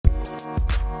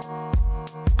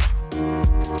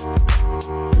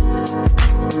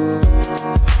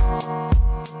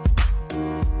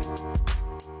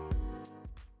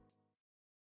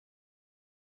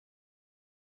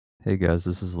Hey guys,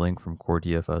 this is Link from Core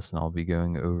DFS, and I'll be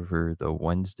going over the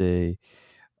Wednesday,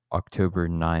 October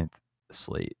 9th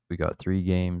slate. We got 3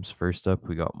 games. First up,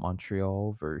 we got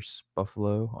Montreal versus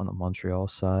Buffalo on the Montreal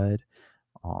side.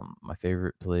 My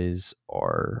favorite plays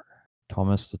are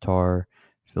Thomas Tatar,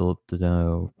 Philip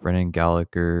Deneau, Brennan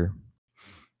Gallagher,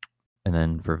 and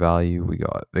then for value, we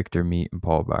got Victor Meat and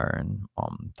Paul Byron.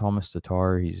 Thomas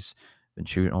Tatar, he's been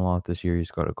shooting a lot this year. He's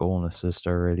got a goal and assist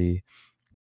already.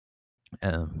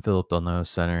 Philip Deneau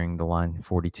centering the line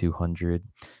 4,200.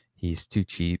 He's too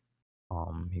cheap.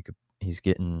 He's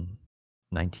getting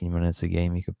 19 minutes a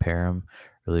game. You could pair him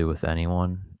really with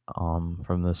anyone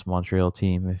from this Montreal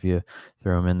team if you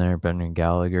throw him in there. Brendan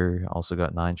Gallagher also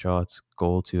got 9 shots,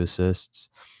 goal, 2 assists,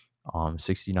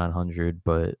 6,900.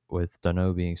 But with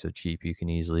Deneau being so cheap, you can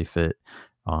easily fit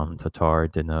Tatar,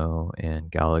 Deneau, and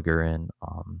Gallagher in.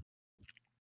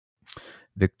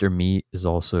 Victor Meat is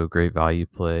also a great value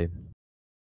play.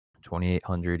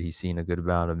 2,800. He's seen a good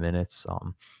amount of minutes,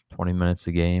 20 minutes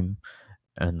a game.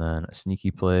 And then a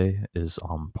sneaky play is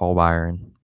Paul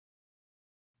Byron.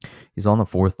 He's on the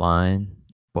 4th line,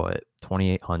 but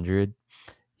 2,800.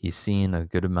 He's seen a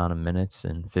good amount of minutes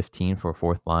and 15 for a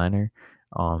 4th liner.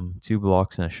 2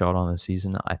 blocks and a shot on the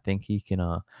season. I think he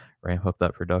can ramp up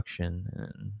that production,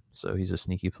 and so he's a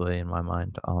sneaky play in my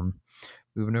mind.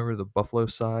 Moving over to the Buffalo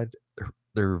side,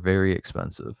 they're very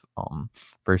expensive.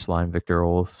 First line, Victor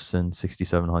Olofsson,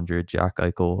 6,700, Jack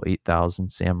Eichel,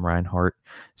 8,000, Sam Reinhart,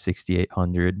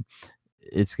 6,800.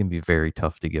 It's going to be very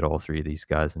tough to get all 3 of these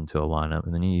guys into a lineup.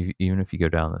 And then even if you go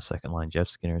down the second line, Jeff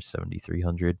Skinner,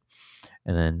 7,300.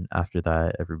 And then after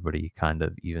that, everybody kind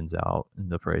of evens out in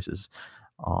the prices.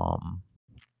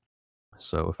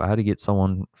 So if I had to get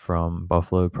someone from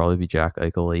Buffalo, it'd probably be Jack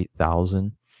Eichel,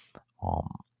 8,000.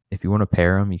 If you want to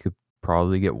pair them, you could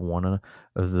probably get one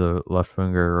of the left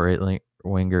winger or right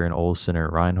winger in Olsen or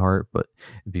Reinhardt, but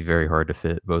it'd be very hard to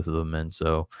fit both of them in.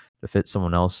 So to fit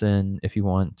someone else in, if you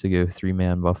want to go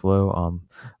 3-man Buffalo,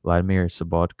 Vladimir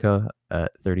Sobotka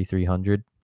at 3,300,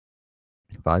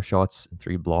 5 shots and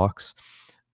 3 blocks.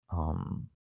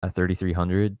 At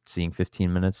 3,300, seeing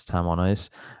 15 minutes time on ice.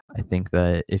 I think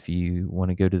that if you want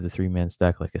to go to the 3-man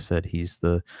stack, like I said, he's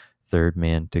the 3rd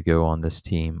man to go on this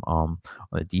team. On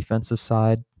the defensive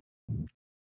side,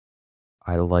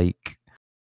 I like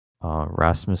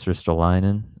Rasmus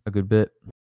Ristolainen a good bit.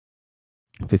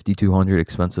 5,200,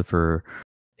 expensive for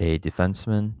a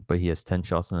defenseman, but he has 10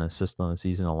 shots and an assist on the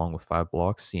season along with 5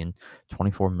 blocks, seeing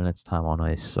 24 minutes time on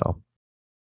ice. So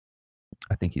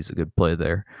I think he's a good play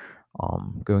there.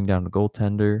 Going down to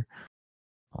goaltender,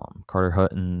 Carter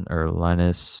Hutton or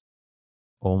Linus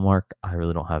Olmark, I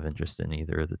really don't have interest in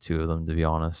either of the 2 of them, to be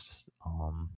honest.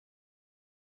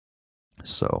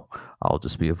 So I'll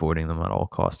just be avoiding them at all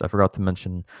costs. I forgot to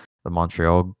mention the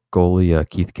Montreal goalie,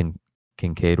 Keith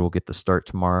Kincaid, will get the start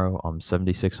tomorrow.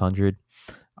 7,600.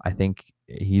 I think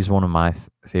he's one of my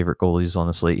favorite goalies on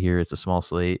the slate here. It's a small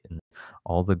slate, and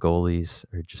all the goalies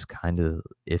are just kind of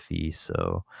iffy.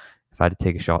 So if I had to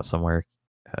take a shot somewhere,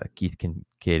 Keith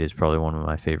Kincaid is probably one of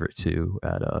my favorite too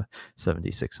at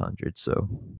 7,600. So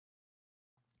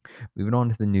moving on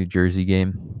to the New Jersey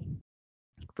game.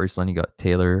 First line, you got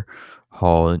Taylor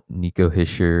Hall, Nico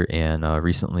Hischier, and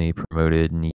recently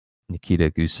promoted Nikita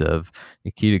Gusev.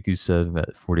 Nikita Gusev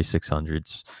at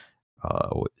 4,600's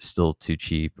still too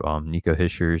cheap. Nico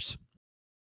Hischier's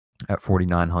at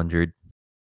 4,900.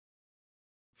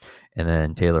 And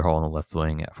then Taylor Hall on the left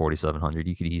wing at 4,700.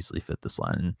 You could easily fit this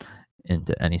line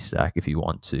into any stack if you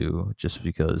want to, just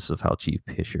because of how cheap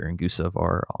Hischier and Gusev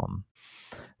are.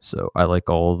 So I like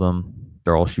all of them.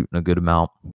 They're all shooting a good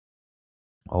amount,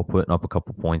 all putting up a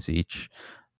couple points each.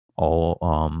 All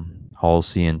Hall's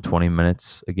seeing 20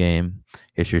 minutes a game,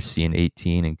 Hischier's seeing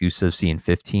 18, and Gusev seeing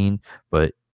 15.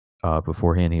 But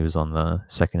beforehand, he was on the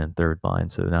 2nd and 3rd line,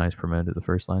 so now he's promoted to the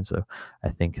 1st line. So I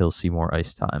think he'll see more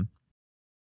ice time.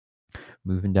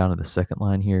 Moving down to the 2nd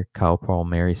line here, Kyle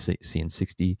Palmieri seeing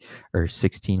 16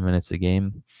 minutes a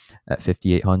game at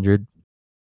 5,800.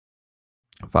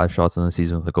 5 shots in the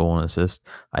season with a goal and assist.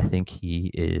 I think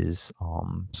he is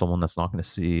someone that's not going to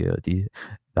see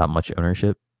that much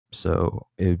ownership. So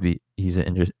he's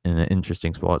in an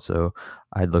interesting spot. So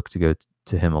I'd look to go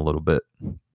to him a little bit.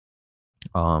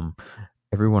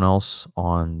 Everyone else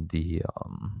on the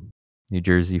New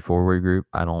Jersey forward group,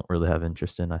 I don't really have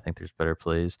interest in. I think there's better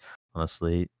plays on the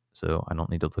slate, so I don't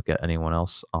need to look at anyone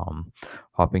else.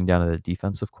 Hopping down to the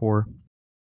defensive core,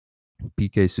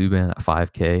 PK Subban at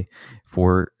 5K,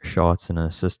 4 shots and an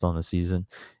assist on the season.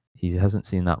 He hasn't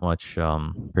seen that much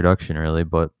production really,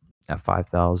 but at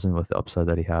 5,000 with the upside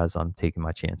that he has, I'm taking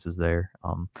my chances there.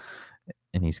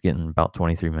 And he's getting about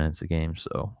 23 minutes a game,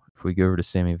 so If we go over to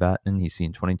Sammy Vatanen, he's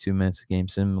seen 22 minutes a game,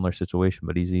 similar situation,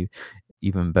 but he's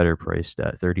even better priced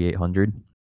at 3,800.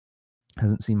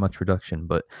 Hasn't seen much production,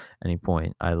 but any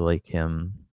point, I like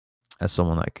him as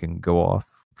someone that can go off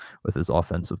with his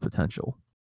offensive potential.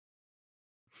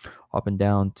 Hopping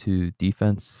down to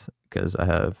defense because I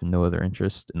have no other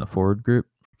interest in the forward group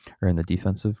or in the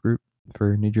defensive group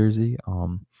for New Jersey.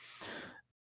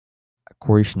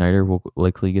 Corey Schneider will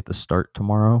likely get the start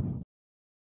tomorrow.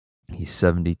 He's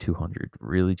 7,200,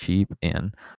 really cheap,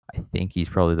 and I think he's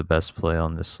probably the best play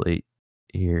on this slate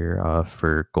here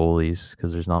for goalies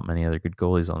because there's not many other good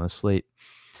goalies on this slate.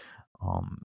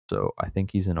 So I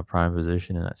think he's in a prime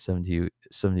position, and at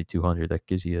 7,200, that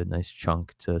gives you a nice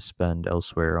chunk to spend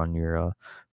elsewhere on your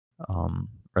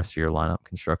rest of your lineup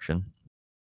construction.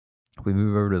 If we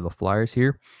move over to the Flyers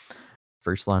here,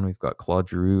 first line we've got Claude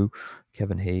Giroux,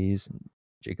 Kevin Hayes, and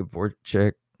Jacob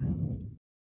Voracek.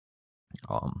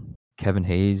 Kevin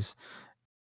Hayes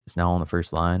is now on the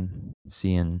first line,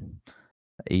 seeing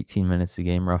 18 minutes a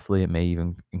game roughly. It may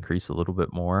even increase a little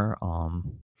bit more.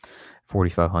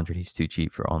 4,500, he's too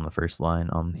cheap for on the first line.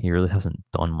 He really hasn't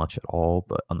done much at all,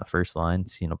 but on the first line,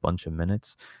 seeing a bunch of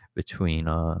minutes between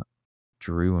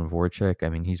Giroux and Voracek. I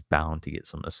mean, he's bound to get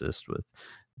some assists with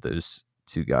those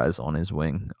two guys on his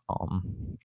wing.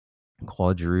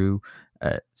 Claude Giroux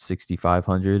at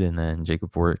 6,500, and then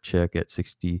Jacob Voracek at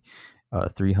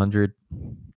 6,300.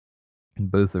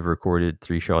 Both have recorded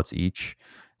 3 shots each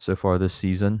so far this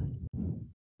season,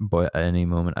 but at any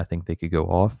moment I think they could go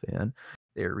off, and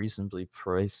they're reasonably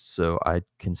priced, so I'd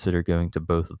consider going to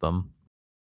both of them.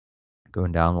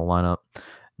 Going down the lineup,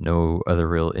 no other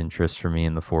real interest for me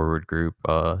in the forward group.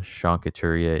 Sean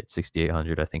Couturier at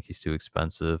 6,800, I think he's too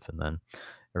expensive, and then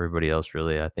everybody else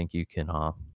really, I think you can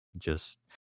just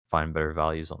find better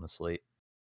values on the slate.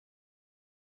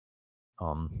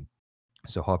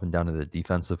 So hopping down to the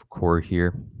defensive core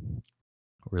here,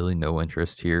 really no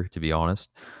interest here, to be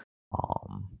honest.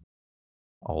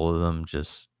 All of them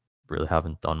just really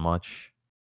haven't done much.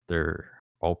 They're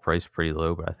all priced pretty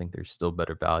low, but I think there's still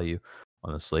better value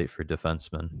on the slate for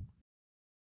defensemen.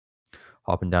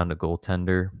 Hopping down to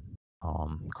goaltender,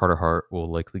 Carter Hart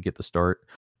will likely get the start,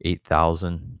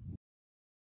 8,000.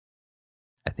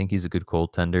 I think he's a good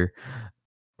goaltender,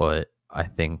 but I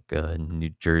think New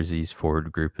Jersey's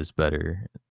forward group is better,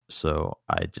 so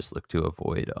I just look to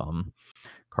avoid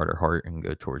Carter Hart and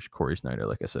go towards Corey Schneider,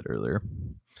 like I said earlier.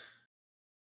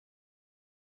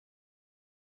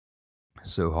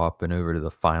 So hopping over to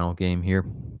the final game here,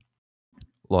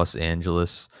 Los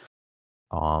Angeles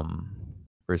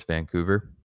versus Vancouver.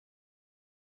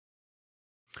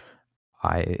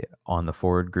 On the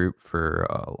forward group for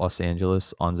Los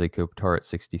Angeles, Anze Kopitar at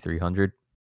 6,300.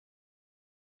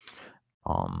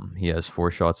 He has 4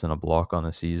 shots and a block on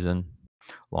the season,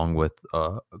 along with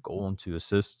a goal and 2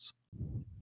 assists.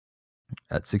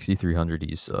 At 6,300,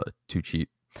 he's too cheap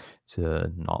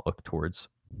to not look towards.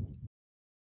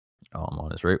 On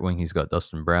his right wing, he's got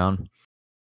Dustin Brown.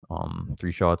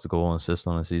 3 shots, a goal, and assist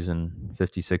on the season,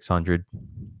 5,600.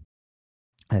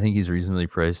 I think he's reasonably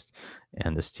priced,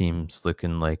 and this team's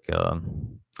looking like they're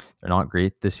not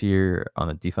great this year on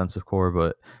the defensive core,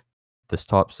 but this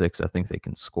top 6, I think they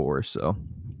can score. So,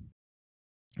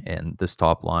 and this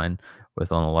top line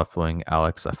with on the left wing,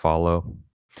 Alex Iafallo,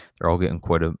 they're all getting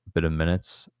quite a bit of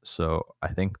minutes. So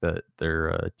I think that they're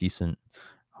a decent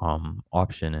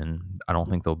option, and I don't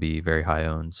think they'll be very high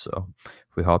owned. So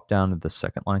if we hop down to the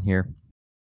second line here,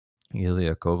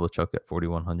 Ilya Kovalchuk at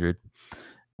 4,100.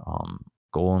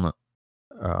 Goal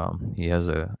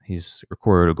he's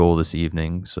recorded a goal this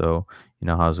evening, so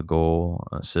has a goal,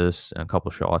 an assist, and a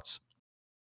couple shots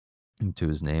to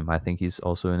his name. I think he's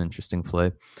also an interesting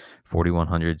play.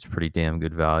 4,100 is pretty damn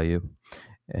good value,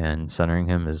 and centering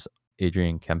him is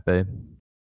Adrian Kempe.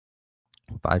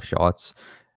 5 shots,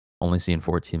 only seen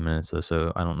 14 minutes though,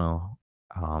 so I don't know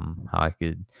how I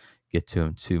could get to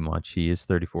him too much. He is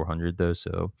 3,400 though,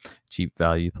 so cheap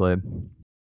value play.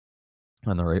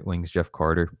 On the right wing's Jeff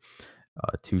Carter,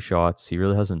 2 shots. He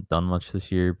really hasn't done much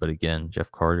this year, but again,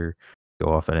 Jeff Carter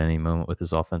go off at any moment with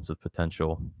his offensive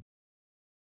potential.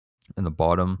 In the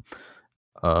bottom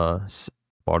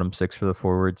 6 for the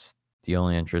forwards, the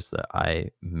only interest that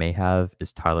I may have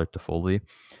is Tyler Toffoli.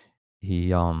 He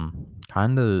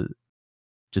kind of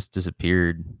just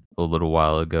disappeared a little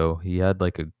while ago. He had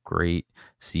like a great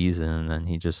season, and then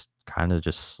he just kind of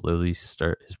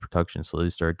his production slowly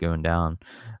started going down.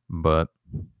 But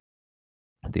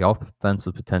the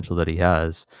offensive potential that he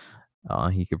has,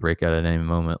 he could break out at any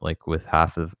moment, like with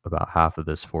about half of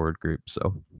this forward group.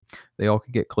 So they all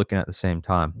could get clicking at the same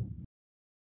time.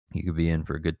 You could be in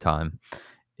for a good time.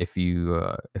 If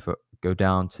a Go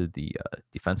down to the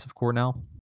defensive core now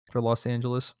for Los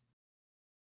Angeles.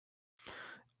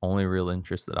 Only real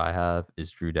interest that I have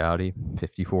is Drew Doughty,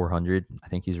 5,400. I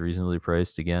think he's reasonably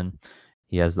priced again.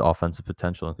 He has the offensive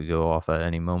potential and could go off at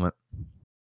any moment.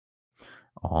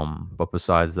 But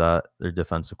besides that, their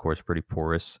defensive core is pretty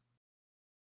porous,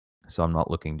 so I'm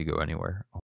not looking to go anywhere.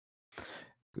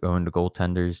 Going to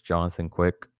goaltenders, Jonathan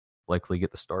Quick likely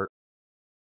get the start.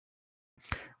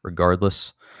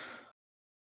 Regardless,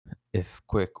 if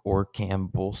Quick or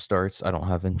Campbell starts, I don't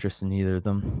have interest in either of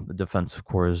them. The defensive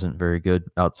core isn't very good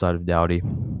outside of Doughty.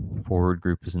 Forward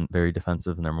group isn't very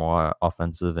defensive, and they're more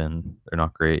offensive, and they're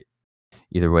not great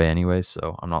either way anyway,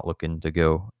 so I'm not looking to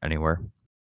go anywhere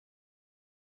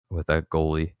with that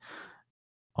goalie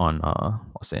on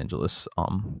Los Angeles.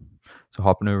 So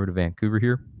hopping over to Vancouver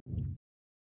here.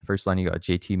 First line, you got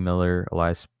JT Miller,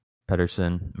 Elias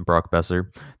Pettersson, and Brock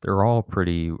Besser. They're all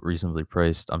pretty reasonably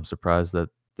priced. I'm surprised that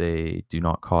they do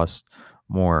not cost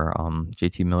more.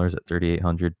 JT Miller's at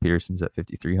 3,800, Peterson's at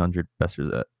 5,300, Besser's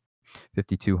at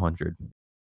 5,200.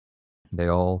 They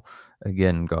all,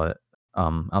 again, got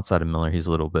outside of Miller, he's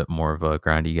a little bit more of a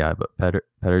grindy guy, but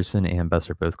Pettersson and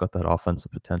Besser both got that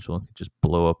offensive potential and could just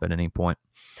blow up at any point.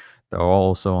 They're all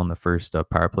also on the first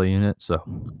power play unit, so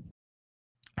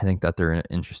I think that they're an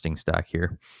interesting stack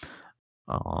here.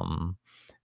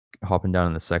 Hopping down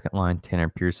in the second line, Tanner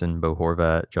Pearson, Bo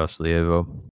Horvat, Josh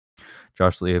Lievo.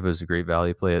 Josh Lievo is a great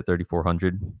value play at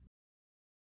 3,400.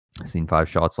 Seen 5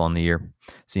 shots on the year.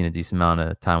 Seen a decent amount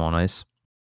of time on ice.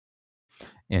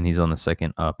 And he's on the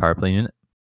second power play unit.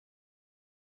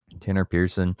 Tanner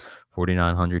Pearson,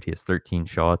 4,900. He has 13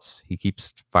 shots. He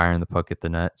keeps firing the puck at the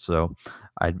net, so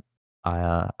I'd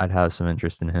have some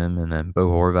interest in him. And then Bo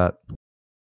Horvat,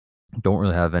 don't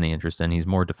really have any interest in. He's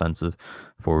more defensive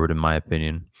forward, in my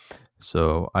opinion.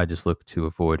 So I just look to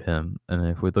avoid him. And then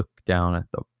if we look down at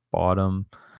the bottom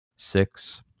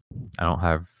 6, I don't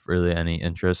have really any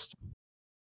interest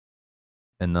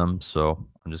in them. So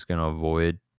I'm just going to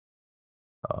avoid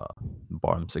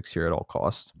bottom 6 here at all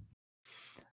costs.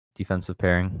 Defensive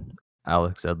pairing,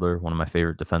 Alex Edler, one of my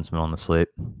favorite defensemen on the slate.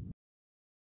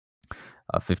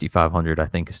 5,500, I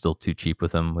think, is still too cheap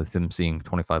with him seeing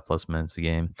 25 plus minutes a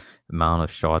game. The amount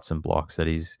of shots and blocks that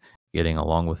he's getting,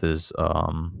 along with his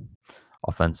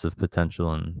offensive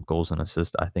potential and goals and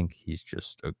assists, I think he's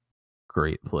just a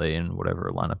great play in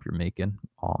whatever lineup you're making.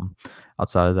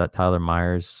 Outside of that, Tyler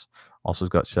Myers also has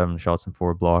got 7 shots and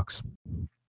 4 blocks,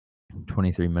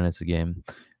 23 minutes a game.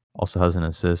 Also has an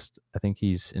assist. I think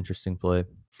he's interesting play,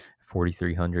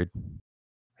 4,300.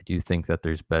 I do think that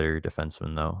there's better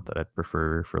defensemen, though, that I'd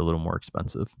prefer for a little more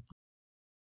expensive.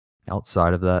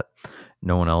 Outside of that,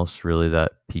 no one else really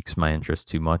that piques my interest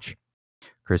too much.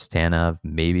 Chris Tanev,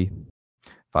 maybe.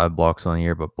 5 blocks on the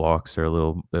year, but blocks are a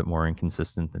little bit more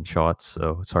inconsistent than shots,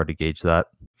 so it's hard to gauge that.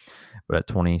 But at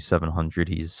 2,700,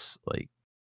 he's like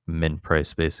min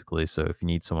price, basically. So if you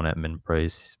need someone at min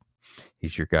price,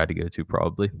 he's your guy to go to,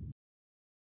 probably.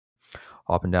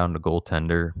 Hopping down to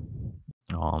goaltender,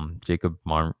 Jacob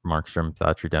Markstrom,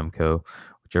 Thatcher Demko,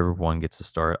 whichever one gets to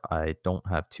start, I don't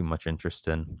have too much interest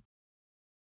in.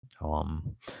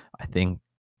 I think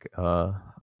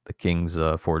the Kings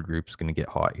forward group is going to get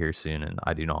hot here soon, and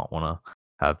I do not want to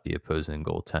have the opposing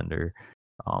goaltender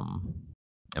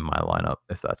in my lineup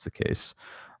if that's the case.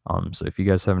 So if you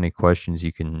guys have any questions,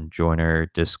 you can join our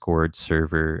Discord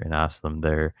server and ask them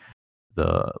there.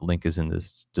 The link is in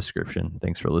this description.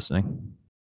 Thanks for listening.